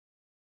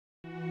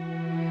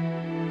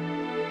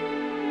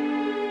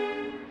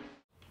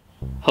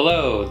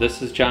Hello,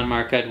 this is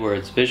JonMarc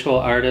Edwards, visual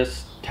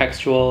artist,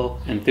 textual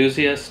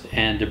enthusiast,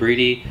 and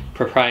Debriti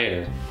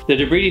proprietor. The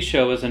Debriti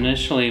Show was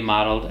initially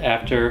modeled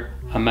after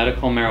a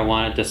medical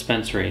marijuana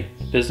dispensary,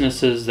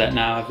 businesses that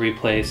now have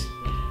replaced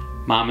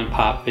mom and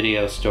pop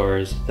video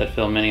stores that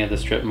fill many of the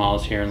strip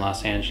malls here in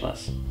Los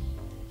Angeles.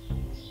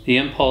 The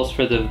impulse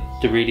for the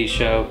Debriti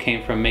Show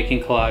came from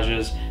making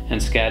collages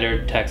and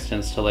scattered text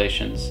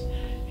installations,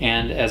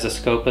 and as the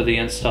scope of the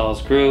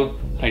installs grew,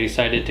 I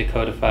decided to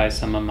codify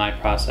some of my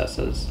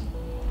processes.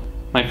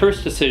 My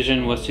first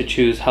decision was to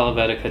choose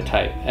Helvetica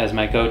type as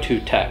my go-to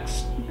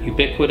text,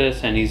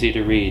 ubiquitous and easy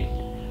to read.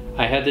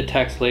 I had the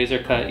text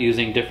laser cut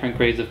using different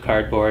grades of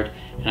cardboard,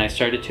 and I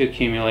started to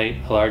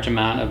accumulate a large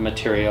amount of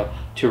material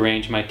to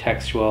arrange my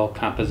textual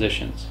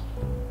compositions.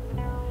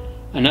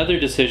 Another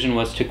decision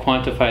was to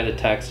quantify the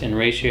text in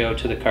ratio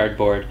to the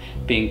cardboard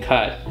being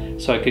cut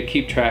so I could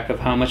keep track of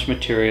how much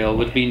material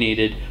would be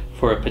needed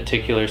for a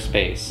particular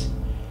space.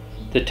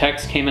 The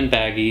text came in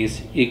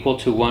baggies equal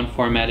to one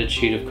formatted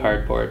sheet of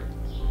cardboard.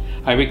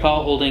 I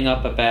recall holding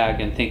up a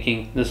bag and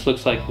thinking, this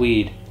looks like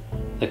weed.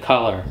 The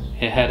color,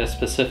 it had a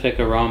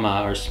specific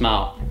aroma or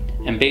smell,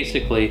 and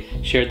basically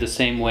shared the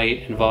same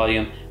weight and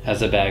volume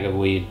as a bag of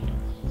weed.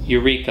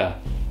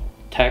 Eureka!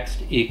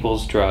 Text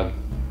equals drug.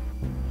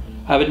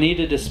 I would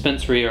need a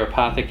dispensary or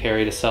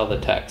apothecary to sell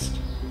the text.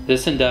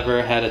 This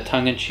endeavor had a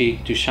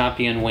tongue-in-cheek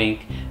Duchampian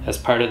wink as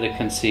part of the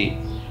conceit,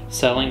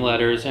 selling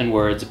letters and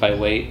words by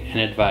weight and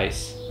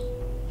advice.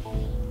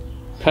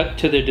 Cut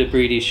to the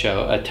Debriti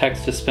Show, a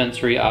text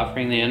dispensary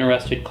offering the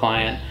interested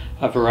client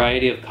a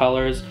variety of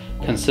colors,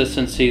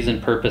 consistencies,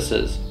 and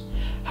purposes.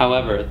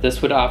 However,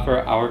 this would offer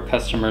our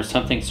customers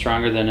something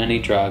stronger than any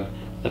drug,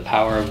 the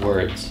power of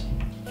words.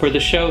 For the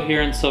show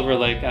here in Silver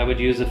Lake, I would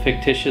use a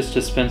fictitious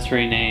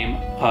dispensary name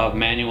of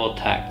Manual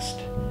Text.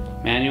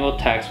 Manual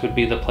Text would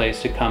be the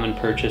place to come and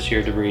purchase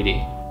your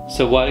Debriti.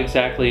 So what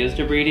exactly is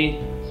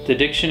Debriti? The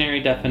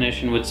dictionary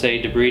definition would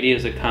say Debriti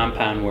is a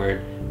compound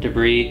word,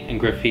 debris and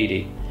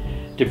graffiti.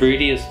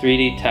 Debriti is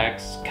 3D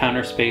text,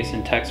 counterspace,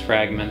 and text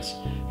fragments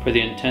for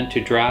the intent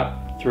to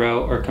drop,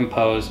 throw, or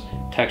compose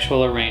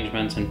textual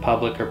arrangements in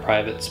public or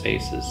private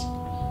spaces.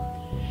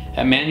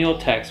 At Manual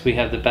Text, we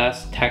have the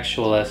best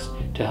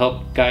textualists to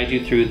help guide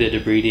you through the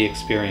Debriti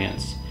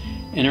experience.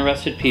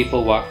 Interested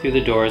people walk through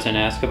the doors and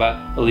ask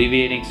about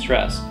alleviating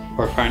stress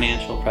or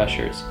financial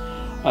pressures.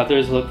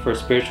 Others look for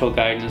spiritual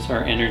guidance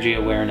or energy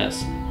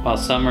awareness, while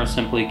some are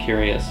simply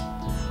curious.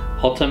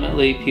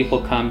 Ultimately,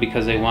 people come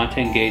because they want to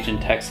engage in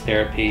text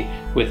therapy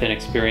with an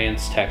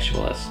experienced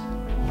textualist.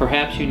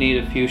 Perhaps you need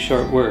a few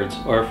short words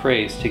or a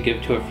phrase to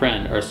give to a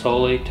friend or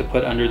solely to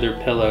put under their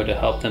pillow to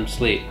help them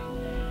sleep.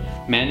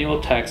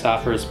 Manual Text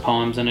offers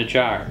poems in a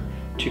jar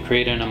to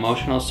create an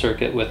emotional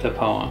circuit with the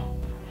poem.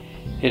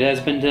 It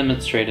has been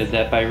demonstrated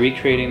that by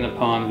recreating the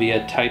poem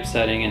via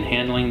typesetting and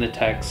handling the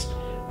text,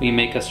 we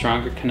make a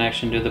stronger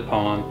connection to the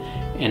poem,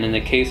 and in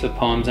the case of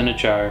poems in a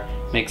jar,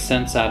 make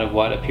sense out of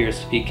what appears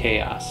to be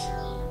chaos.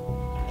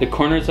 The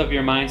Corners of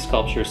Your Mind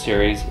sculpture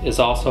series is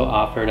also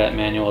offered at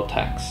Manual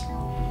Text.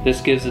 This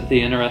gives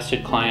the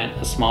interested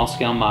client a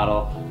small-scale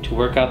model to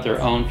work out their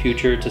own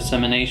future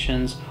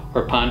disseminations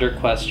or ponder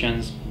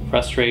questions,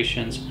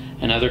 frustrations,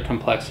 and other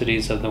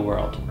complexities of the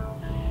world.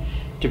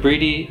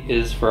 Debriti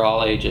is for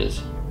all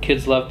ages.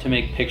 Kids love to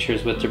make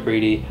pictures with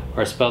Debriti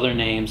or spell their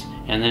names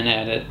and then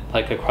add it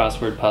like a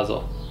crossword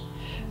puzzle.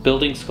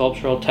 Building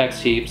sculptural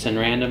text heaps and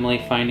randomly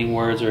finding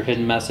words or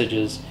hidden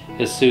messages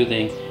is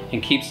soothing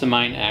and keeps the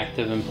mind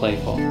active and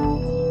playful.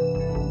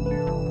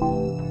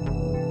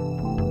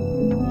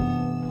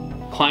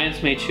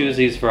 Clients may choose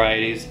these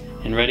varieties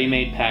in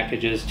ready-made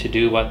packages to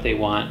do what they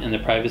want in the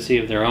privacy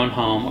of their own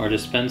home or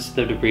dispense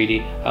the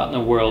Debriti out in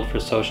the world for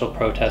social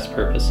protest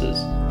purposes.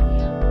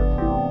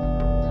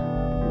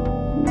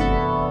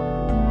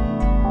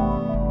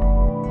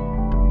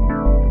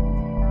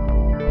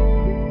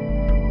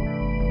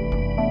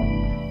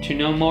 To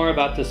know more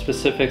about the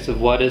specifics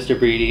of what is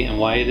Debriti and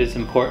why it is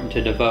important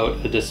to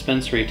devote a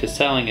dispensary to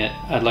selling it,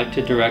 I'd like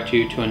to direct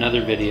you to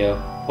another video,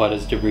 What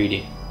is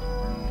Debriti?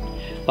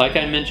 Like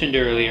I mentioned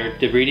earlier,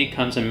 Debriti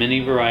comes in many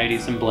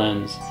varieties and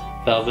blends: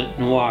 Velvet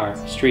Noir,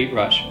 Street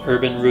Rush,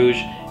 Urban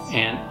Rouge,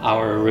 and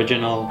our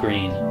original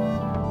green.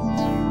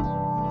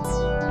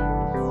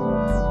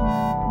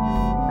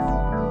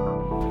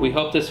 We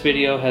hope this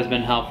video has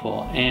been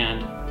helpful,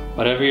 and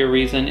whatever your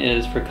reason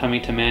is for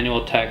coming to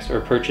Manual Text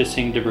or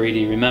purchasing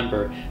Debriti,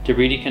 remember,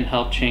 Debriti can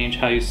help change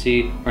how you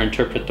see or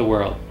interpret the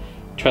world.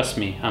 Trust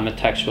me, I'm a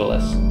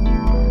textualist.